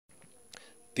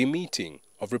The meeting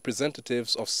of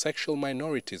representatives of sexual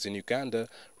minorities in Uganda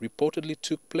reportedly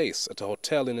took place at a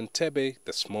hotel in Entebbe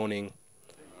this morning.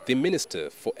 The Minister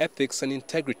for Ethics and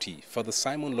Integrity, Father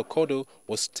Simon Lokodo,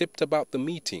 was tipped about the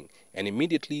meeting and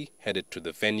immediately headed to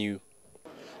the venue.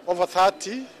 Over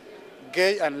 30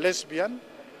 gay and lesbian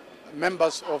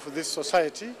members of this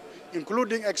society,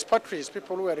 including expatriates,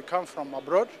 people who had come from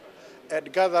abroad,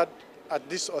 had gathered at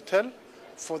this hotel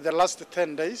for the last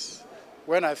 10 days,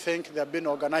 when I think they have been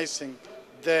organizing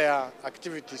their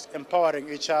activities,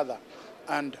 empowering each other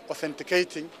and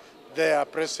authenticating their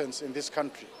presence in this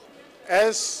country.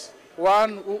 As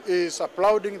one who is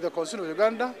applauding the Constitution of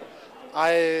Uganda,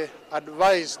 I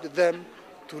advised them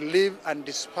to leave and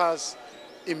disperse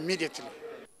immediately.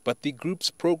 But the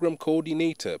group's program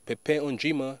coordinator, Pepe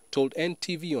Onjima, told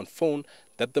NTV on phone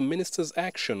that the minister's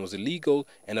action was illegal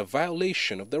and a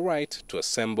violation of the right to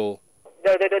assemble.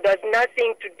 There's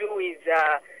nothing to do with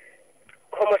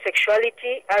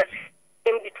homosexuality as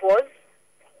it was,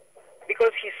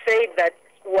 because he said that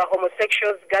we are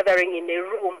homosexuals gathering in a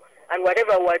room, and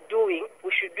whatever we're doing,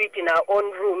 we should do it in our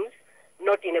own rooms,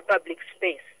 not in a public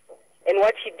space. And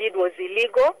what he did was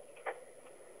illegal,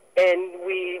 and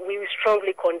we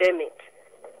strongly condemn it.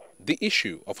 The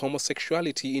issue of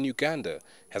homosexuality in Uganda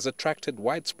has attracted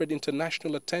widespread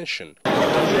international attention.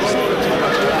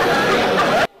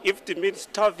 If it means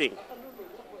starving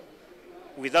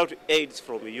without aid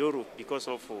from Europe because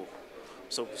of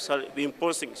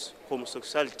imposing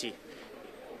homosexuality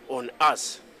on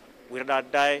us, we'll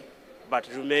not die but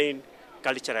remain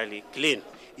culturally clean.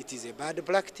 It is a bad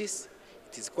practice.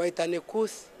 It is quite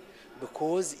uncouth,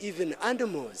 because even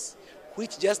animals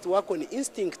which just work on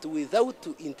instinct without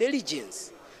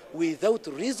intelligence, without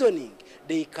reasoning,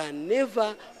 they can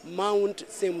never mount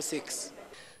same-sex.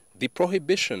 The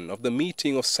prohibition of the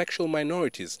meeting of sexual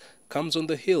minorities comes on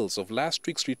the heels of last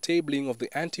week's retabling of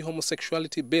the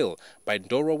anti-homosexuality bill by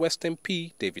Ndora West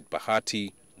MP David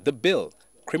Bahati. The bill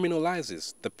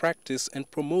criminalizes the practice and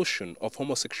promotion of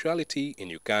homosexuality in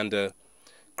Uganda.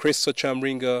 Chris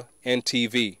Sochamringa,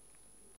 NTV.